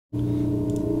Hello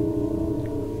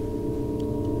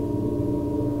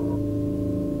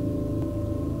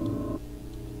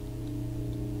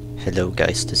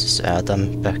guys, this is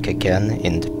Adam back again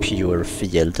in the pure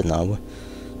field now.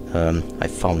 I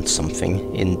found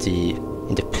something in the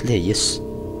place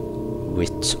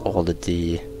with all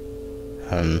the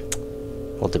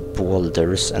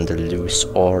boulders and the loose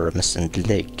arms and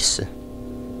legs.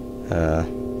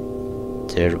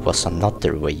 There was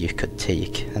another way you could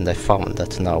take, and I found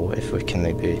that now. If we can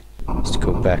maybe just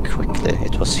go back quickly.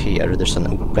 It was here. There's an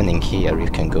opening here you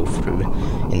can go through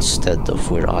instead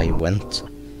of where I went.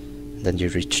 Then you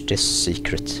reach this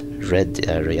secret red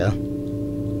area,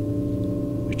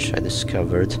 which I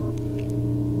discovered.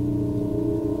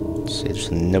 See, there's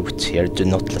a note here. Do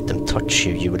not let them touch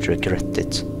you. You will regret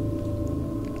it.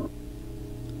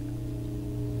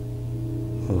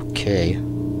 Okay.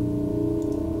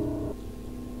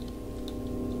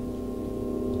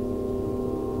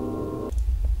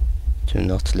 Do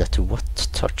not let what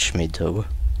touch me though.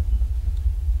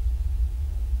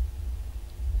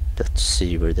 Let's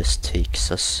see where this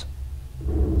takes us.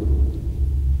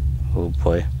 Oh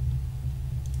boy.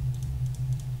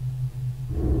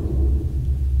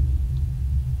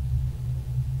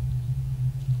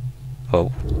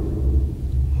 Oh.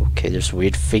 Okay, there's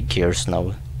weird figures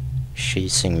now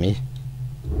chasing me.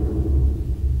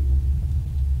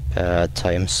 Bad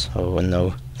times. Oh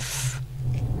no.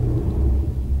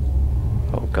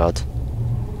 Oh god.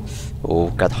 Oh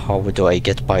god, how do I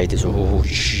get by this? Oh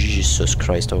Jesus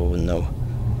Christ, oh no.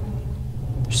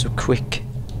 They're so quick.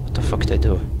 What the fuck they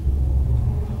do?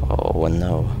 Oh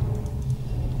no.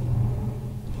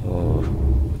 Oh,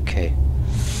 okay.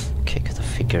 Okay, gotta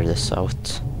figure this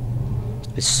out.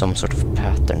 There's some sort of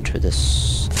pattern to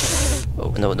this.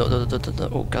 Oh no, no, no, no, no, no.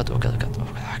 Oh god, oh god, oh god,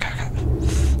 oh god,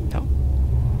 no.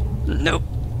 No.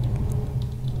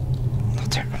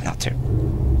 Not here, not here.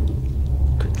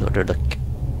 Good lord, they're like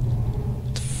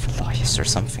flies or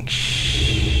something.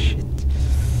 Shit.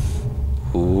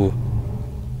 Ooh.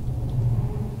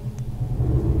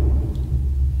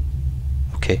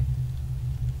 Okay.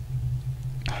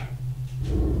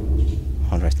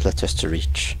 Alright, let's just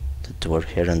reach the door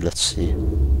here and let's see.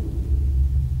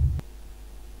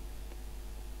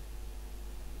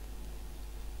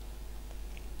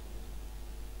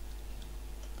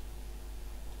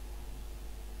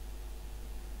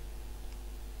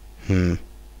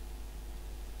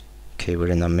 Okay, we're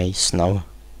in a maze now.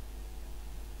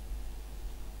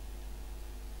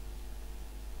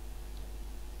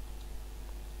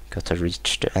 Gotta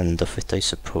reach the end of it, I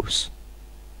suppose.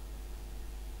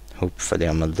 Hopefully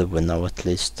I'm alone now at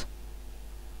least.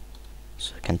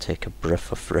 So I can take a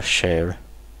breath of fresh air.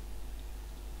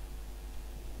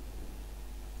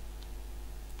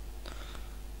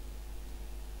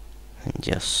 And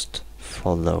just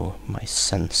follow my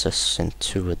senses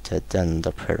into a dead end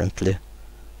apparently.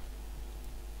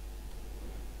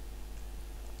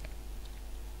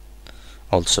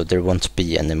 Also, there won't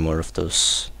be any more of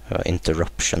those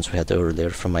interruptions we had earlier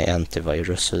from my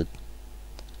antivirus. So,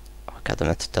 oh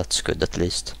goddammit, that's good at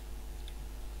least.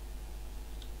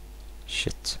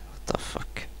 Shit, what the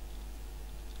fuck?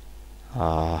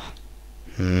 Ah,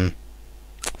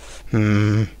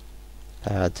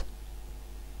 bad.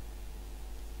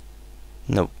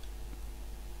 Nope.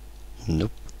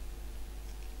 Nope.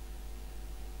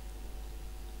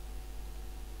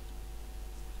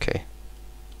 Okay.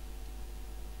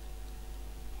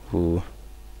 Ooh.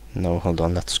 No, hold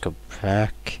on, let's go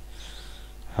back.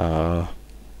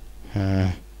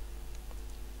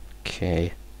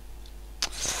 Okay.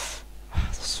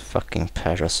 This fucking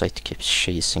parasite keeps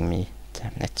chasing me.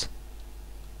 Damn it.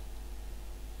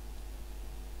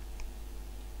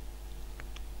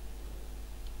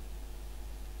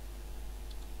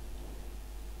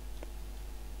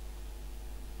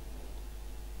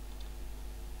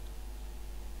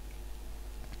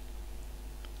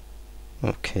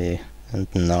 Okay, and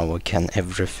now again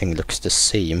everything looks the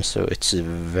same, so it's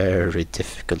very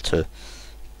difficult to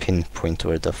pinpoint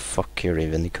where the fuck you're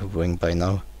even going by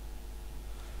now.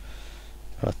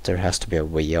 But there has to be a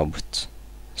way out.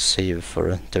 Save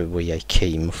for the way I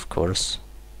came, of course.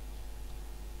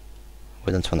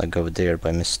 Wouldn't wanna go there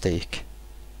by mistake.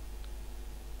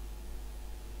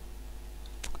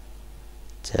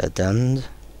 Dead end.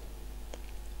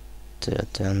 Dead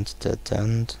end, dead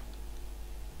end.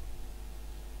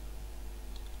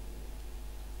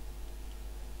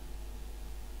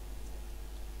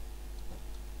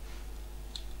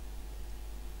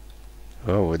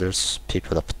 Oh, there's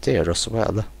people up there as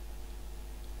well.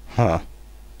 Huh.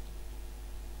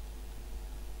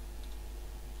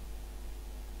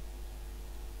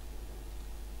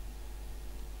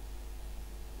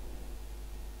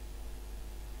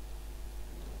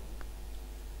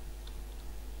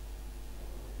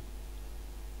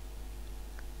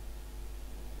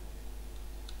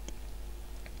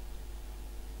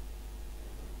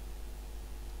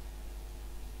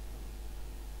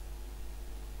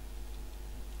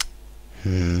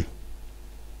 I'm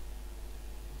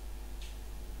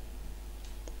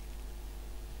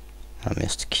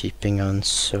just keeping on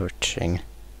searching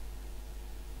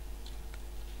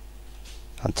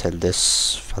until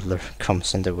this fella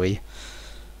comes in the way.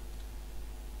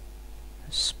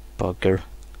 This bugger.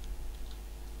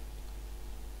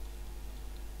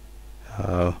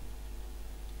 Oh,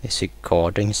 is he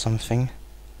guarding something?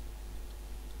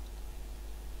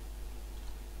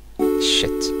 Shit.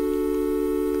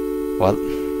 Well.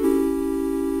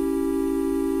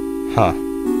 Huh.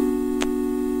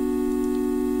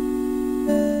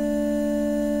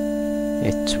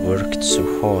 It worked so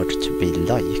hard to be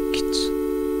liked.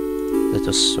 That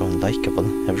was so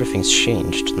unlikable. Everything's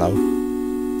changed now.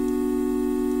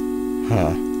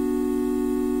 Huh.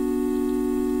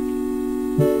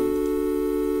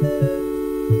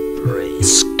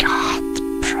 Praise God,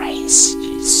 praise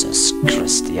Jesus.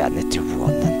 Christianity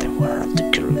won and the world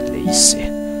grew lazy.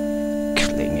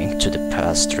 Clinging to the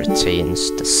past retains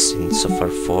the sins of our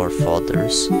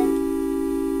forefathers.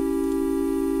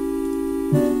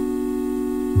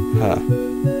 Huh.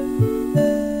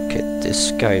 Okay,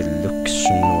 this guy looks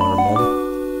normal.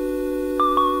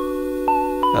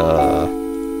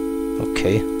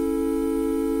 Okay.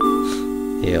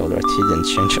 Yeah, alright, he didn't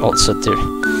change. Also,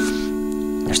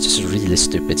 there's this really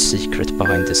stupid secret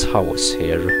behind this house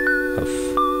here of...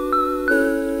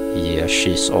 Yeah,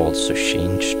 she's also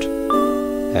changed.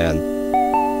 And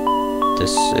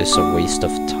this is a waste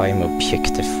of time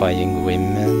objectifying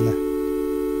women.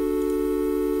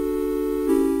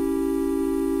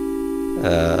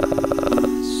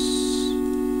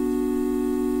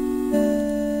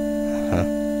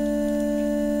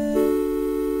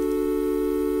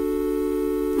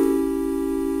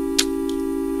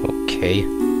 Okay,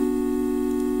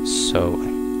 so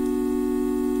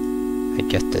I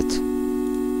get it.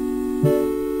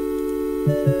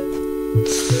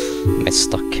 Am I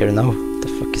stuck here now? What the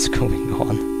fuck is going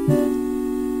on?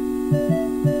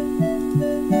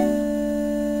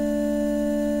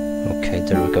 Okay,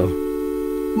 there we go.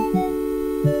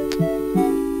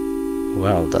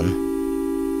 Well then.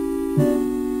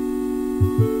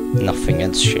 Nothing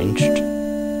has changed,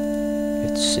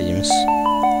 it seems.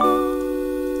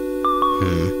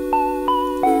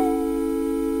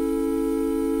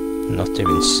 Not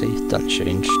even Satan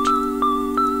changed.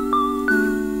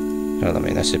 Well, I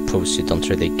mean, I suppose you don't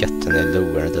really get any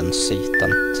lower than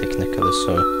Satan, technically,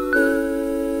 so...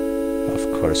 Of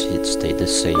course he'd stay the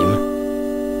same.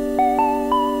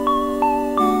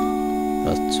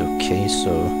 But okay,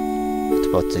 so... What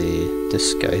about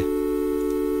this guy?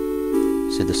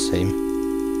 Is he the same?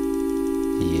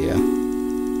 Yeah,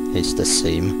 he's the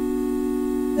same.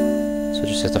 So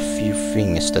there's just a few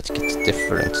things that get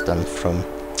different than from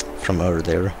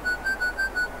earlier.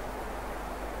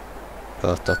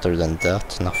 But other than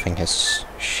that, nothing has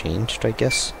changed, I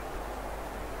guess.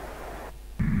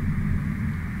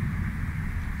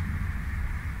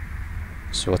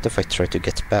 So what if I try to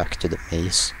get back to the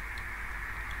maze?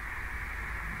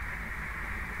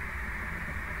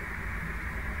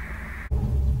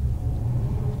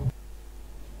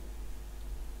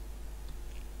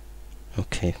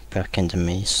 Okay, back in the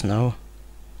maze now.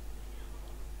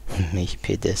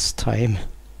 Maybe this time.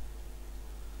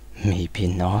 Maybe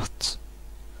not.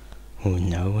 Who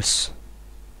knows?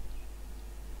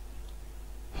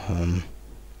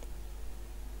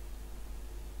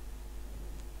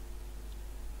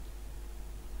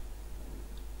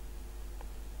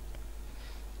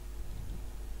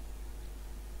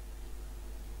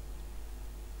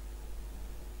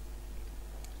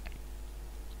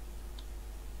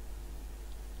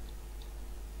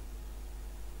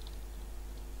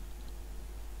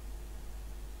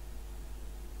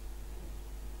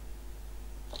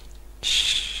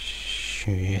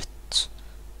 Shit.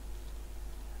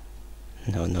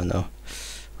 No.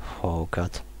 Oh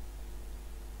god.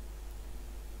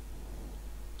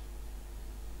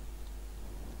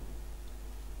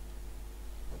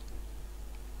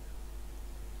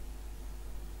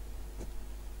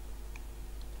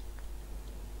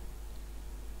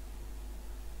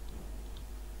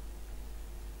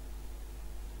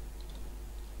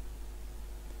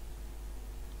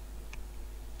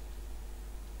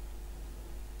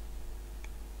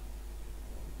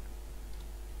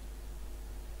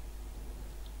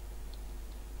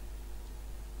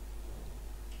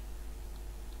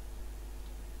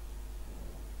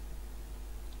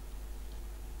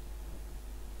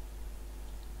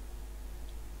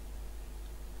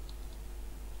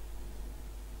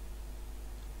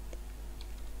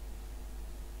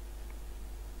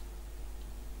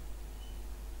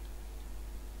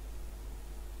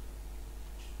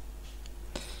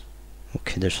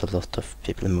 Okay, there's a lot of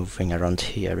people moving around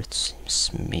here. It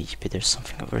seems maybe there's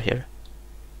something over here.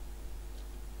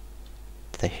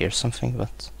 Did I hear something?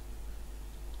 But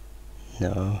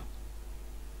no.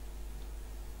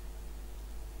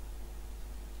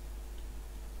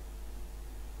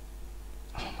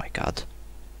 Oh my god.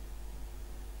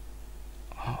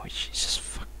 Oh Jesus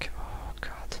fuck. Oh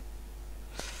god.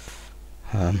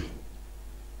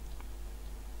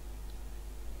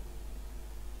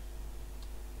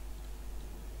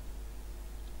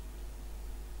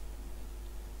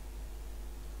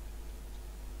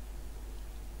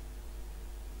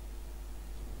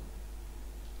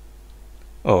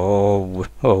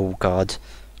 Oh god.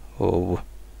 Oh.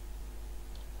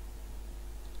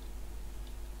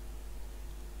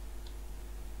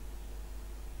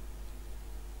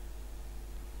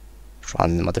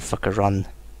 Run, motherfucker, run.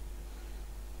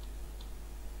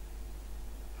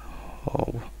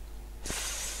 Oh. Oh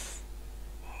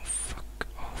fuck.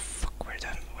 Oh fuck. Where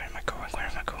am I going? Where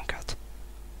am I going, god?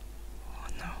 Oh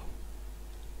no.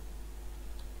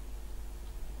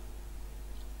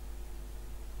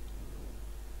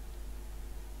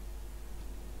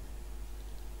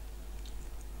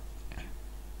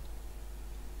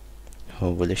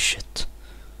 Holy shit.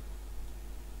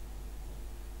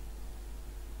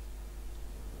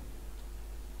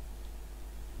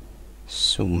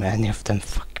 So many of them,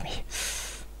 fuck me.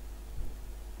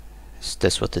 Is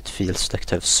this what it feels like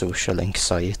to have social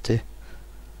anxiety?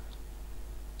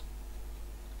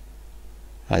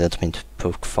 I don't mean to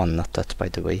poke fun at that, by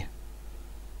the way.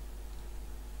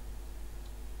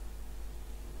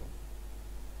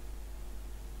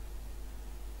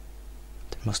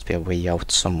 There must be a way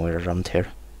out somewhere around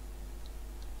here.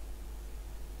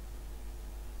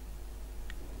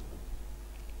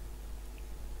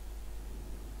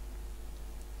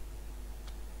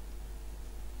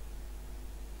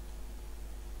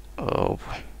 Oh,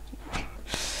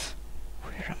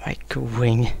 where am I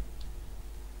going?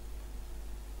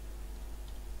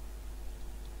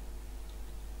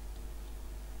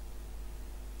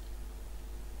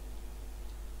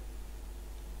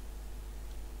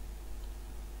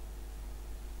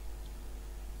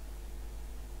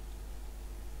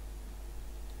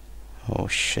 Oh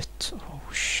shit,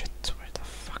 where the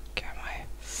fuck am I?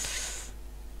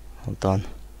 Hold on.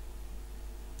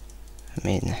 I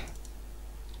mean...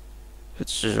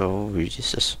 It's... oh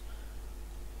Jesus.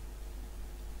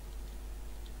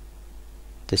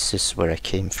 This is where I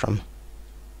came from.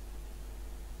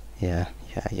 Yeah,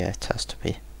 it has to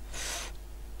be.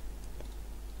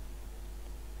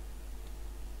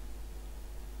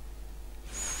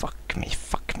 Fuck me.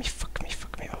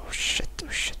 Oh shit.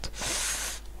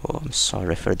 Oh, I'm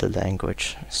sorry for the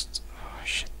language. Oh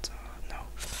shit, oh, no.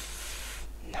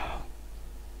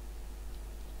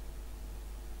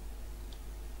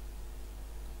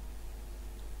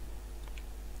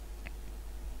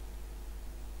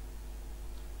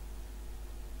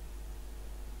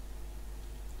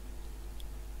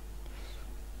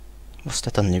 Was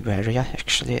that a new area,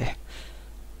 actually?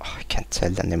 Oh, I can't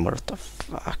tell anymore. What the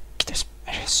fuck? This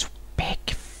area is so big.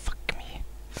 Fuck me.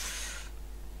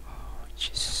 Oh,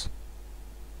 Jesus.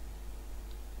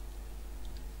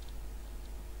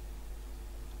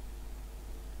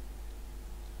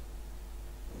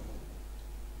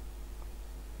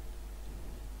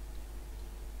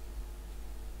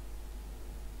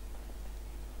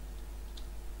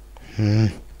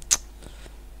 I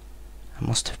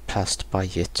must have passed by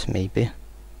it, maybe.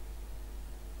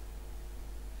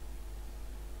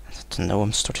 I don't know,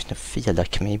 I'm starting to feel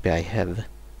like maybe I have.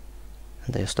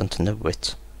 And I just don't know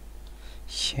it.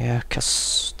 Yeah,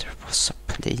 cause there was a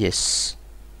place.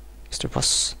 Cause there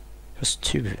was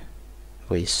two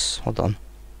ways. Hold on.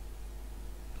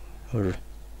 Or...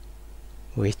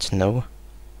 wait, no.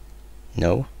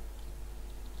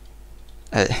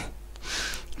 I'm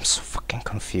so fucking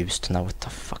confused now, what the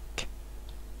fuck?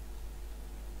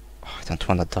 Oh, I don't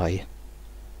wanna die.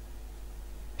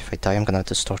 If I die, I'm gonna have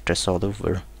to start this all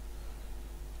over.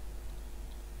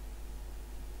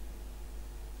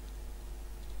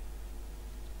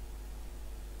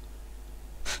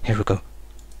 Here we go.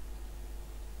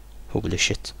 Holy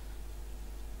shit.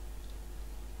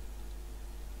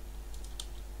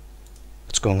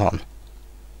 What's going on?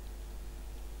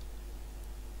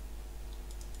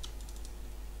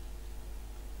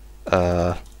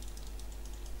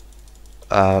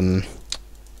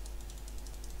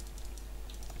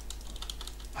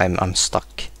 I'm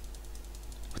stuck.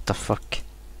 What the fuck?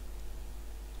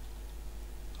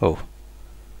 Oh.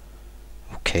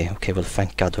 Okay, well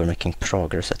thank God we're making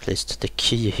progress at least. The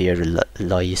key here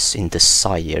lies in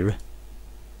desire.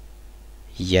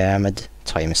 Yammed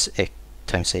times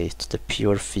times 8. The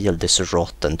pure field is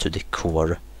rotten to the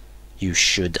core. You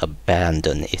should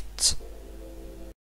abandon it.